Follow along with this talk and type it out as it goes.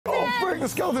frick, the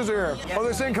skeletons are here. Oh,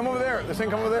 they're saying come over there. They're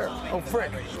saying come over there. Oh,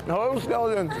 frick. Hello,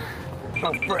 skeletons.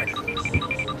 Oh, frick.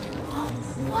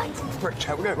 What? Frick,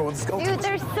 chat, we gotta go with the skeletons. Dude,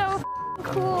 they're so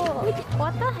cool.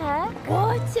 What the heck?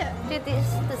 What? Dude, this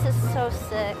is so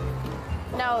sick.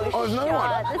 No, oh, there's another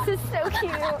one. This is so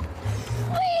cute.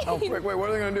 Wait. Oh, frick, wait, what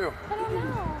are they gonna do? I don't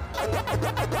know.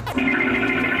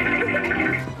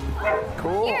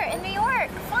 Cool. Here in New York,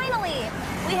 finally,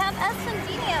 we have Esfand in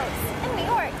New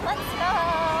York. Let's go.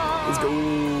 Let's go.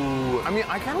 I mean,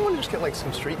 I kind of want to just get like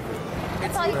some street food.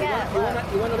 That's all you get. You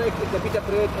want to make the pita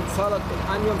bread and salad and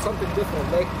onion, something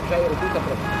different, like gyro pita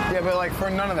bread. Yeah, but like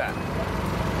for none of that.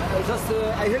 I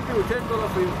help you with $10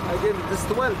 for you. I gave you this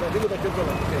 12. I give you the $10.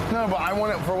 Okay. No, but I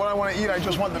want it for what I want to eat. I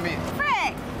just want the meat.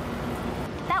 Frick.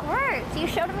 That worked. You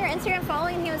showed him your Instagram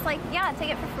following and he was like, yeah,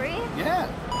 take it for free? Yeah.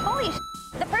 Holy sh**.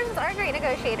 The Persians are great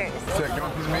negotiators. Sick, you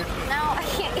want a piece of meat? No, I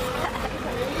can't eat that.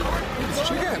 It's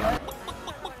chicken.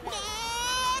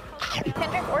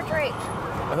 Kendrick or Drake? I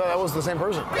thought that was the same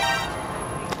person.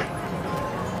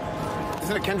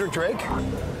 Isn't it Kendrick Drake?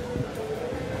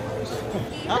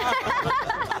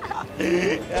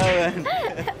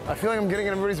 I feel like I'm getting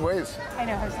in everybody's ways. I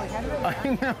know, I was like,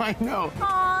 I know.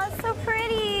 Aw, so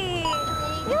pretty.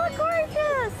 You look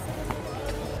gorgeous.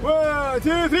 1,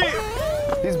 2, 3.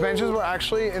 These benches were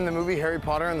actually in the movie Harry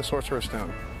Potter and the Sorcerer's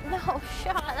Stone. No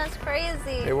shot, that's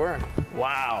crazy. They were.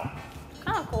 Wow.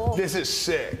 Kind of cool. This is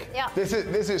sick. Yeah. This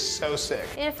is so sick.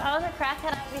 If I was a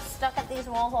crackhead, I'd be stuck at these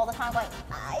walls all the time going,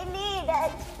 I need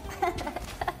it.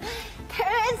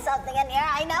 There is something in here,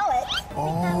 I know it.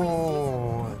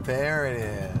 Oh, there it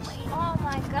is. Oh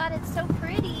my God, it's so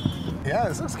pretty. Yeah,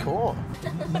 this looks cool.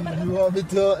 You want me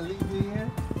to leave me here?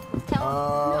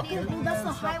 What do you think? That's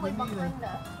the highway behind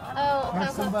us. Oh, okay.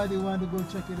 Somebody want to go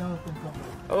check it out and come.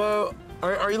 Hello,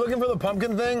 are you looking for the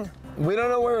pumpkin thing? We don't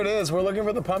know where it is. We're looking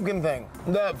for the pumpkin thing.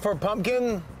 For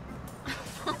pumpkin?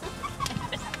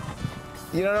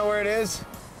 You don't know where it is?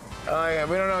 Oh yeah,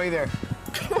 we don't know either.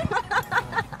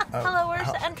 Hello, where's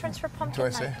the entrance for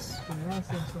pumpkin nights?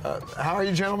 How are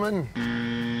you, gentlemen?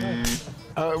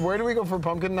 Where do we go for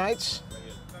pumpkin nights?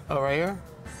 Oh, right here?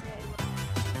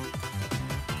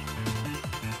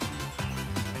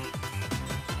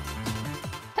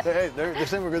 Hey, they're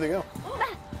saying we're good to go.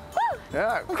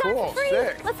 Yeah, cool,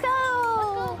 sick. Let's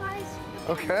go, guys.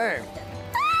 Okay.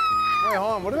 Wait,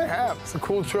 hold on, what do they have? It's a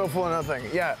cool trail full of nothing.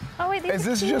 Yeah. Oh, wait, is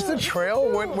this just a trail?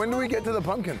 When do we get to the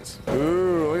pumpkins?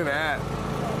 Ooh, look at that.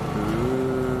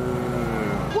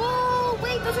 Ooh. Whoa,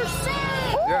 wait, those are sick.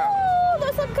 Yeah. Ooh,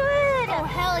 those look good. Oh,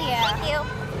 hell yeah. Thank you.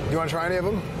 Do you want to try any of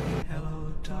them?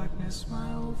 Hello, darkness,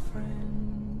 my old friend.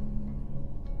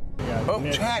 Oh,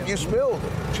 chat, you spilled.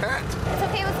 Chat. It's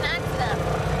okay, it was an accident.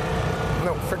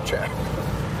 No, frick chat.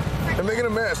 They're making a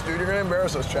mess, dude. You're gonna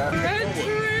embarrass us, chat.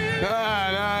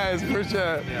 Nice, for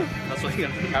chat. Yeah, that's what you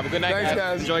got. Have a good night, Thanks,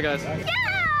 guys. Enjoy, guys.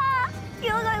 Yeah!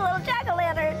 You look like a little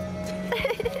jack-o'-lantern.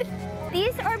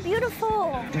 These are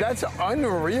beautiful. That's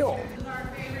unreal.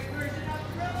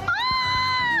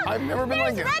 Oh! I've never been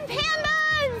like There's this. red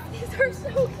pandas! These are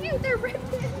so cute. They're red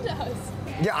pandas.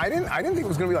 Yeah, I didn't think it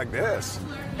was gonna be like this.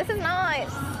 This is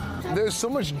nice. There's so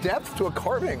much depth to a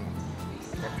carving.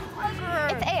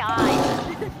 It's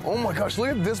AI. Oh my gosh, look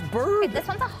at this bird. Wait, this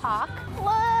one's a hawk.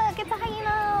 Look, it's a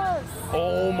hyenas.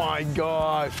 Oh my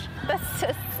gosh. That's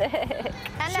so sick.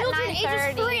 And Children at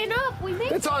ages 3 and up, we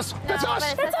made That's us. That's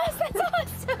us. That's us. That's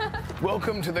us.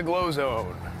 Welcome to the glow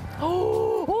zone.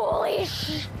 Oh, holy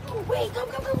sh! Wait, come.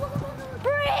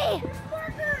 Bree!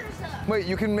 Wait,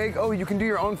 you can do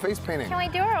your own face painting. Can we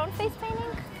do our own face painting?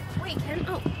 Wait,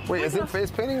 Wait, is it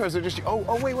face painting or is it just, wait.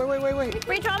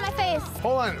 Redraw my face.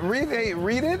 Hold on,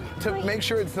 read it to make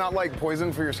sure it's not like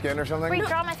poison for your skin or something.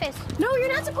 Redraw my face. No,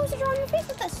 you're not supposed to draw on your face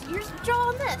with this. You're supposed to draw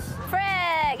on this.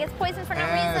 Frick, it's poison for no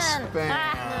reason.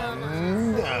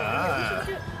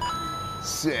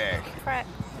 Sick. Frick.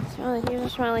 Here's a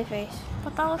smiley face.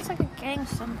 But that looks like a gang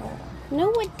symbol.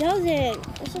 No, it doesn't.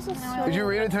 It's just a smiley. Did you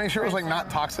read it to make sure it was like not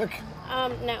toxic?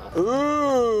 No.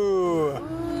 Ooh.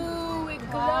 Ooh, it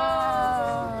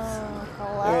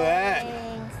Look at that.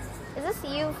 Is this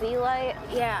UV light?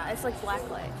 Yeah, it's like black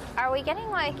light. Are we getting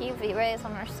like UV rays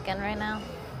on our skin right now?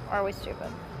 Or are we stupid?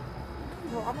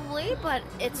 Probably, but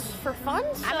it's for fun,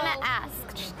 so... I'm gonna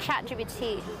ask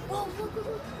ChatGPT. Whoa, look.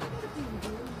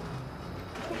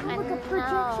 They have like a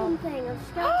projection thing of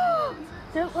skeletons.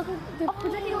 They're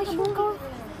projecting like a movie.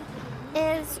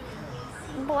 Is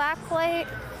black light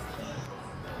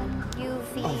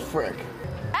UV? Oh, frick.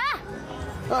 Ah!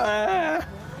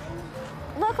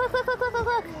 Look.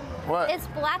 What? Is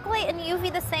black light and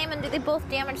UV the same, and do they both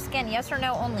damage skin? Yes or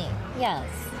no only? Yes.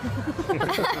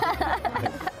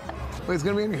 Wait, it's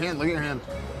gonna be in your hand. Look at your hand.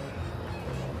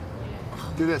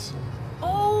 Do this.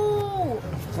 Oh!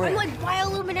 Wait. I'm like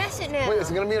bioluminescent now. Wait,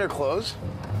 is it gonna be in her clothes?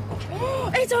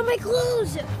 It's on my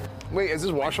clothes! Wait, is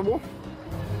this washable?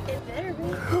 It better be.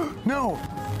 No.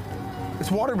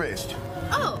 It's water-based.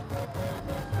 Oh!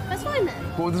 That's fine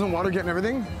then. Well, doesn't water get in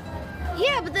everything?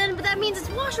 Yeah, but that means it's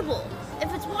washable.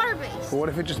 If it's water-based. But what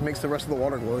if it just makes the rest of the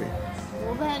water glowy?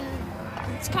 Well then,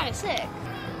 it's kind of sick.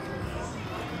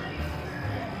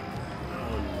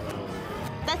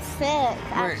 That's sick,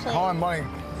 actually. Wait, hold on, Bonnie.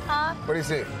 Huh? What do you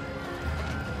see?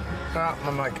 Ah,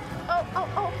 my mic.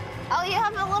 Oh, you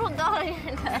have a little dot on your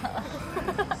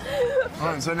nose. Hold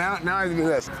on, so now I have to do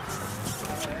this.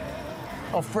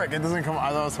 Oh, frick, it doesn't come.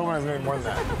 I was hoping it was gonna be more than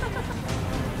that.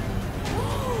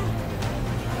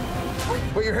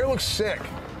 Wait, your hair looks sick.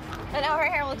 I know her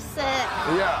hair looks sick.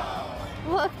 Yeah.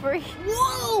 Look, Bree.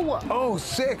 Whoa! Oh,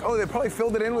 sick. Oh, they probably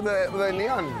filled it in with a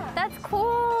neon. That's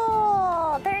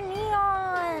cool. They're neon.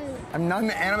 I'm not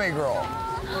an anime girl.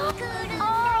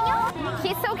 Oh,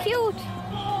 he's so cute.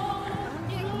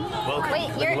 Welcome Wait,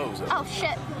 to the you're. glow zone. Oh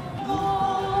shit.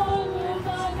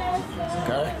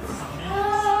 Okay.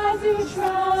 As you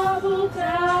travel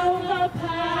down the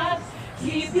path,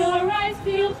 keep your eyes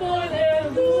peeled for their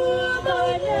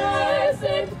luminous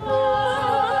and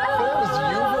I thought it was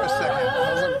you for a second.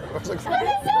 I was like,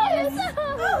 Oh,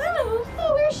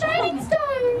 hello. We're shining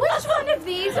stars. Which one of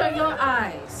these are your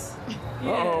eyes?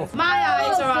 uh-oh. My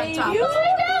eyes are on top. You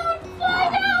fly down, fly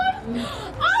down.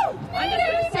 Oh, I'm just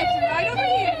going to set you right over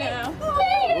here now.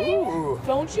 Ooh.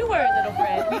 Don't you worry, little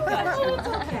friend. We've got you. It's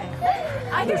okay.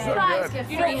 I They're guess so flies good.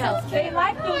 get free health. They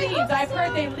like the leaves. I've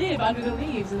heard they live under the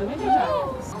leaves in the winter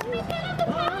times.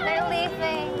 They're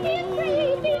leaving.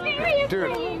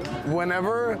 Dude,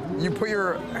 whenever you put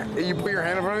your hand in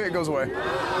front of it, it goes away.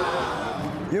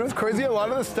 You know what's crazy? A lot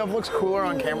of this stuff looks cooler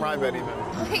on camera, I bet even.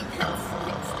 Wait, that's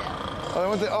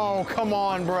fixed it. Oh, come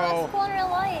on, bro. That's cool in real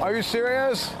life. Are you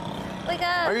serious?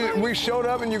 Like We showed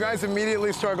up and you guys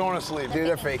immediately start going to sleep. Dude,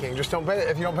 they're faking. Just don't pay.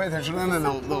 If you don't pay attention to them, then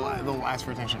they'll ask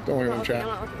for attention. Don't look at them,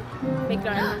 chat. Make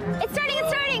darn. It's starting. It's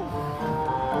starting.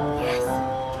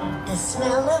 The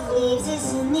smell of leaves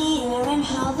is in the air and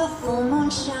how the full moon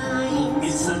shines.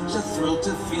 It's such a thrill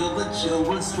to feel the chill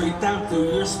run straight down through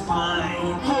your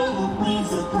spine.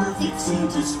 Halloween's a perfect scene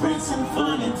to spread some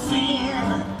fun and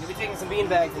fear. You'll be taking some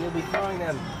beanbags and you'll be throwing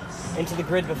them into the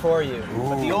grid before you.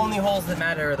 But the only holes that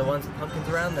matter are the ones with pumpkins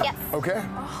around them. Yes. Okay.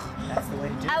 That's the way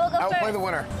to do it. I will go I'll first. play the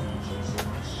winner.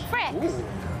 Frick.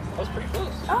 That was pretty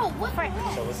close. Oh, what frick?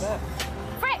 So was that.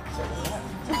 Frick.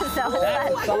 So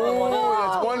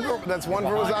That's one for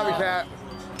Wasabi Cat.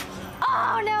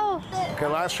 Oh no. Okay,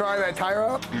 last try. Did I tie her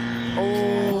up?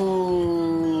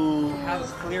 Oh. Have a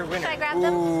clear winner. Should I grab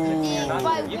them?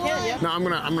 You can, yeah. No, I'm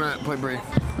gonna play Bree.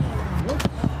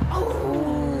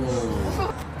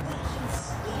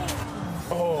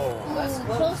 Oh. That's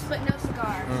close, but no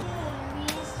cigar.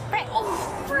 Frick.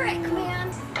 Oh, frick, man.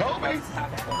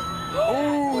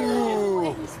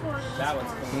 Ooh. That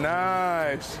one's cool.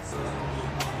 Nice.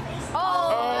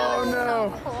 Oh,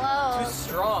 no. Too Close.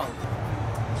 strong.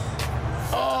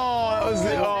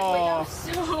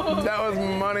 That was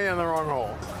money in the wrong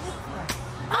hole.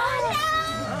 Oh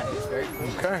Nice. Very cool.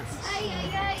 Okay.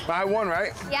 no. I won,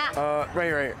 right? Yeah.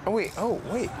 Right. Oh wait.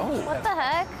 What the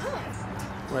heck?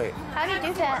 Wait. How do you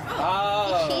do that?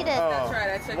 Oh. You cheated. Oh. Right,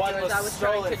 I took One yours. was I was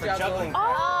trying stolen to for juggle. juggling. Oh.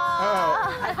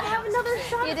 I have another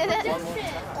shot. You did it.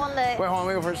 One leg. Wait, hold on.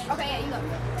 Let me go first. Okay, yeah, you go.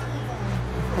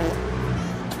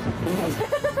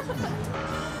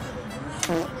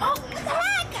 Oh, what the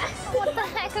heck? What the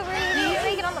heck are you doing?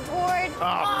 Make it on the board.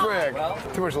 Oh, frick. Well.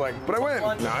 Too much leg. But I win.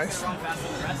 One Nice. strong faster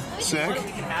than the rest. Sick. One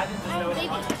we can have is just know it's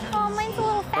Oh, mine's a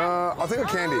little fat. I'll take a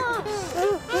candy.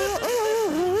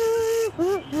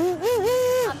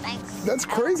 Oh, thanks. That's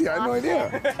crazy. I had no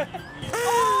idea.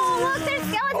 Oh, look, there's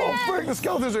skeletons. Oh, frick. The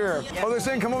skeletons are here. Oh, they're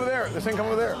saying come over there.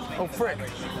 Oh, frick.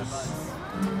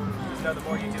 know the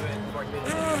more you do it, the more you do it.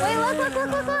 Wait, look.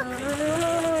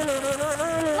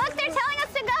 Look, they're telling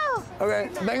us to go. Okay,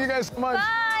 thank you guys so much.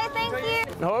 Bye, thank you.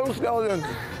 Hello, skeleton.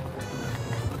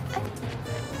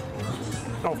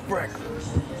 Oh, frick.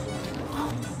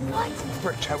 What?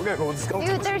 Frick, Chad, we gotta go with the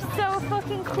skeleton. Dude, they're so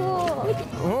fucking cool.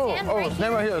 Oh,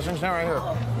 stand right here. Stand right here.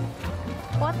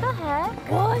 What the heck?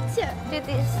 What? Dude,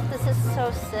 this is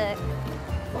so sick.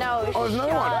 No, Oh, there's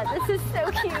another one. shut. This is so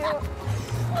cute.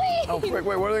 Wait. Oh, frick,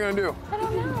 wait, what are they gonna do? I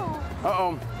don't know.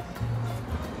 Uh-oh.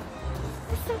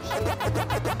 It's so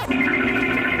cute.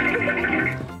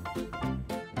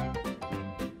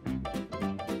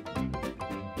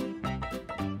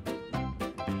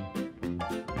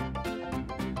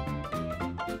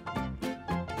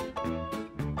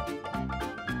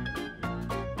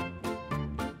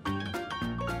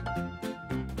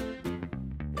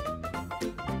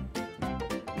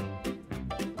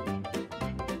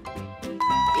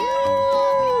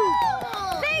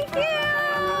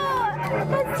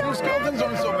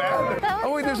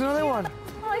 there's another one.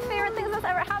 One of my favorite things that's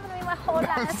ever happened to me my whole life.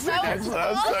 That's so good.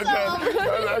 That's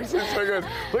actually so good.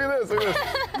 Look at this, look at this.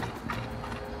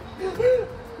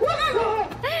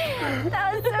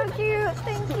 That was so cute.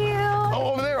 Thank you.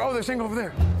 Oh, over there. Oh, there's thing over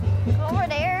there. Over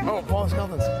there. Oh, Paul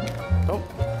Skeletons. Oh.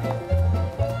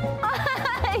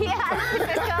 Yeah, it's a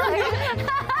good color.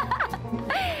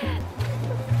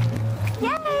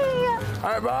 Yay! All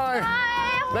right, bye.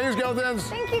 Bye. Thank you, Skeletons.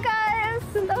 Thank you guys.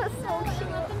 That was so cute.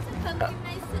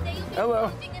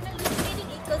 Hello.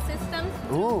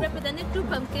 Ecosystems Ooh. represented through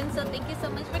pumpkins. So thank you so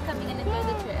much for coming and enjoy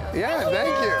the trail. Yeah,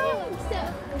 thank you.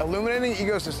 Illuminating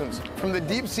ecosystems. From the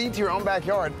deep sea to your own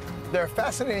backyard, there are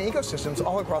fascinating ecosystems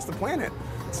all across the planet.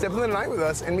 Step into the night with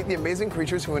us and meet the amazing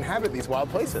creatures who inhabit these wild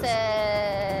places.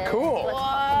 Cool.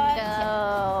 What?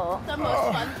 The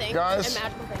most fun thing guys. and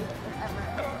magical thing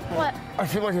ever. What? I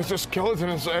feel like there's a skeleton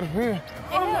inside of me.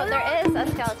 Oh, there is a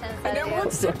skeleton inside of you.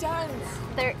 wants to dance.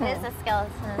 There is a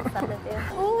skeleton inside of you.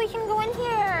 Oh, we can go in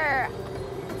here.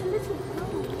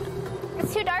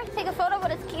 It's too dark to take a photo,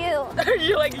 but it's cute. Are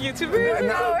you like a YouTuber?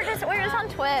 No, we're just on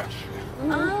Twitch.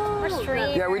 Oh, We're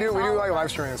streaming. Yeah, we do like live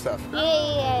streaming and stuff.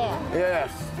 Yeah.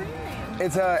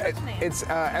 It's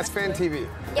EsfandTV.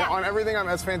 Yeah. On everything on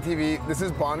EsfandTV, this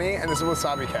is Bonnie and this is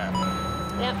Wasabi Cat.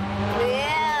 Yep.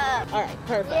 Yeah. All right,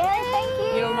 perfect. Yay, thank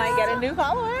you. You might get a new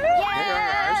follower.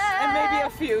 Yeah. And maybe a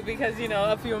few because, you know,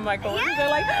 a few of my coworkers are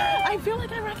like, I feel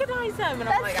like I recognize them. And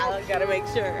I'm like, I gotta make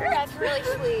sure. That's really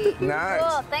sweet. Nice.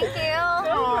 Cool, thank you. No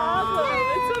problem.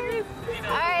 It's okay. You know.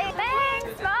 All right,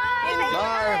 thanks. Bye. Thank you,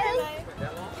 Bye. guys.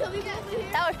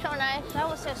 That was so nice. That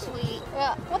was so sweet.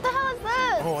 Yeah. What the hell is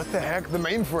this? Oh, what the heck? The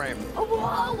mainframe. Oh,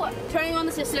 whoa! Turning on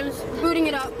the systems, booting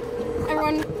it up.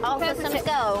 Everyone, All prepare for systems lift.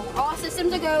 go. All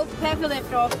systems a go. Prepare for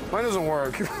liftoff. Mine doesn't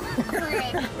work.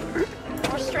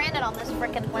 We're stranded on this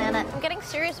freaking planet. I'm getting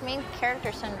serious main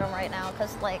character syndrome right now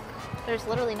because, like, there's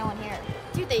literally no one here.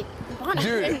 Dude, Bonnie,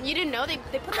 Dude. you didn't know they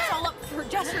put this all up for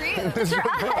just for you. It's your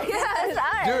fault. Yes,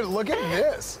 Dude, look at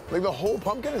this. Like the whole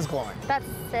pumpkin is glowing. That's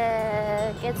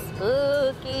sick. It's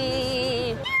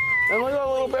spooky. And look at that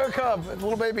little bear cub. It's a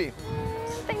little baby.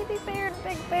 Baby bear,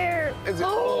 big bear.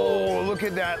 Oh, look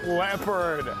at that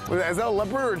leopard. Is that a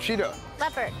leopard or a cheetah?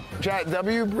 Leopard. Chat,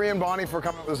 W, Bree, and Bonnie for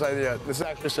coming up with this idea. This is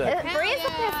actually sick. Bree's the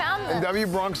one who found this. And W,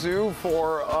 Bronx Zoo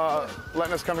for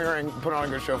letting us come here and put on a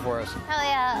good show for us. Hell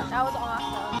yeah. That was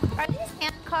awesome. Are these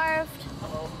hand carved?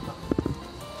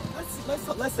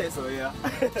 Let's say so, yeah.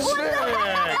 Sick!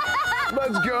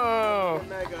 Let's go!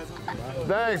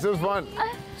 Thanks, it was fun.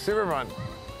 Super fun.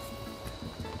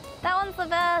 That one's the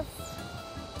best.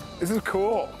 This is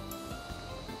cool.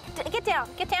 Get down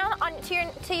on to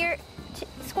your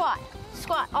squat,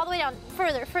 all the way down,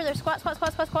 further, squat.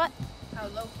 How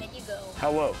low can you go?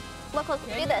 How low? Look,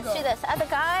 do this. As a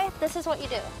guy, this is what you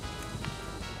do.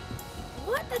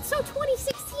 What? That's so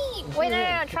 2016. Wait,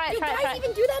 no, try it. Guys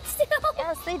even do that still?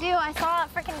 Yes, they do. I saw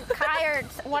freaking Kai or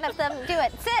one of them do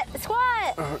it. Sit,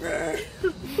 squat. Okay.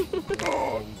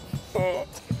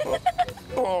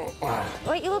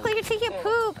 Wait, you look like you're taking a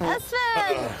poop.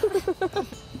 Esfand.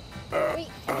 Wait,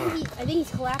 I think he's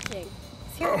collapsing.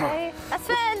 Is he okay?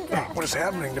 Esfand. What is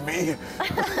happening to me?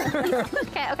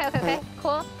 Okay.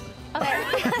 Cool. Okay.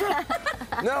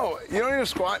 No, you don't need to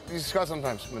squat. You squat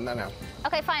sometimes, but not now.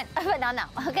 Okay, fine. But not now.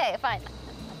 Okay, fine.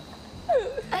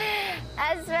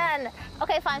 Esfand.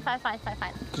 Okay, fine.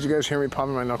 Did you guys hear me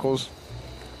popping my knuckles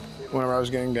whenever I was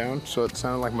getting down? So it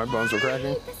sounded like my bones were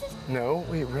cracking? No?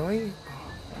 Wait, really?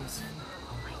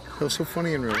 That was so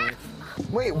funny in real life.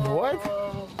 Wait, what?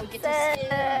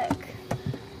 Sick.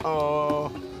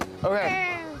 Oh.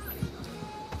 Okay.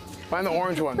 Find the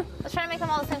orange one. Let's try to make them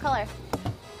all the same color.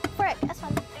 Frick,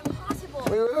 Esfand. Impossible.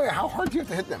 Wait. How hard do you have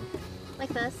to hit them? Like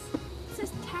this. It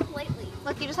says tap lightly.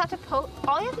 Look, you just have to poke.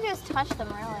 All you have to do is touch them,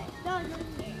 really. No.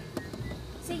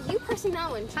 See, you pressing that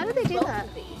one. How do they do both that?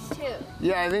 of these too.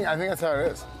 Yeah, I think that's how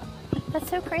it is. That's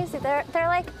so crazy. They're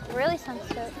like really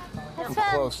sensitive. I'm Esfand.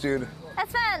 close, dude.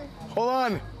 Esfand. Hold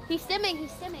on. He's stimming.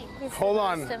 Hold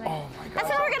on. Stimming. Oh my god.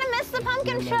 Esfand, we're gonna miss the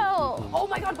pumpkin show. Oh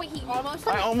my god, wait, he almost.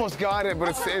 I almost got it, but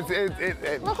it's Look. They're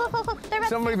about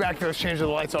somebody back there was changing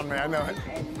the lights on me. I know it.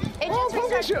 it just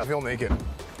restarted. I feel naked.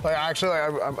 Like actually,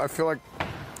 I feel like.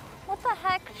 What the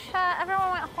heck, chat?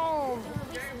 Everyone went home.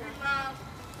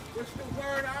 What's the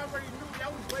word? I already knew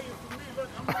that was waiting for me. Look,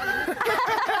 I'm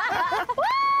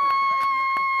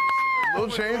Little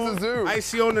chains to do.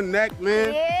 icy on the neck,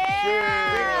 man.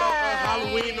 Yeah.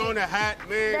 Halloween on the hat,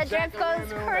 man. The drip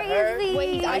goes crazy.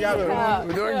 We're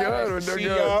doing good. See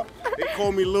y'all. They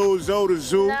call me Lil Zo the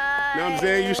Zoo. Nice. Know what I'm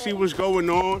saying? You see what's going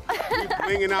on. We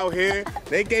blinging out here.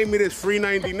 They gave me this free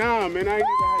 $99, man. I ain't even had to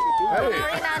do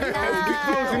As we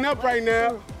closing up right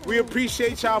now, we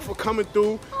appreciate y'all for coming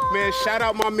through. Man, shout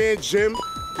out my man Jim,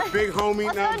 the big homie,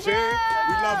 you know what I'm saying?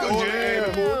 We love all the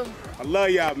animals. I love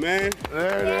y'all, man.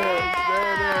 There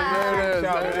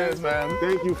it is, man.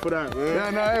 Thank you for that, man. Yeah,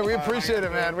 no, hey, we appreciate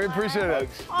it, man. We appreciate it.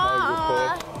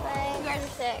 Aww. You guys are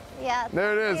sick. Yeah.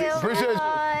 There it is. Appreciate you.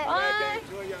 Bye.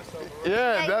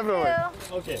 Yeah, definitely.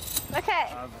 Okay. Okay.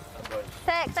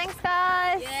 Sick. Thanks,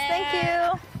 guys. Thank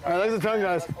you. All right, thanks a ton,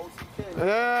 guys.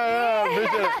 Yeah,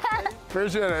 appreciate it.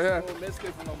 Appreciate it, yeah.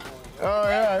 Oh,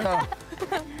 yeah.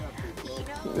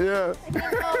 Yeah.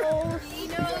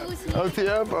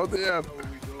 OTF.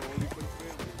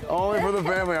 Only for the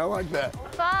family. I like that.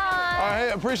 Bye. All right,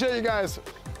 hey, appreciate you guys.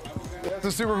 This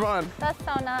is super fun. That's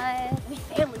so nice. We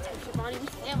family type, Bonnie. We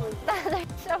family. They're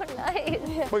so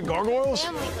nice. Wait, gargoyles?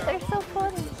 They're so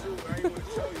funny.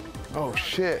 Oh,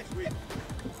 shit.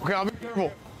 Okay, I'll be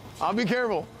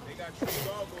careful.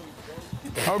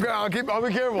 Okay, I'll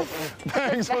be careful.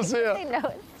 Thanks, we'll see ya. I know,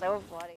 it's so funny.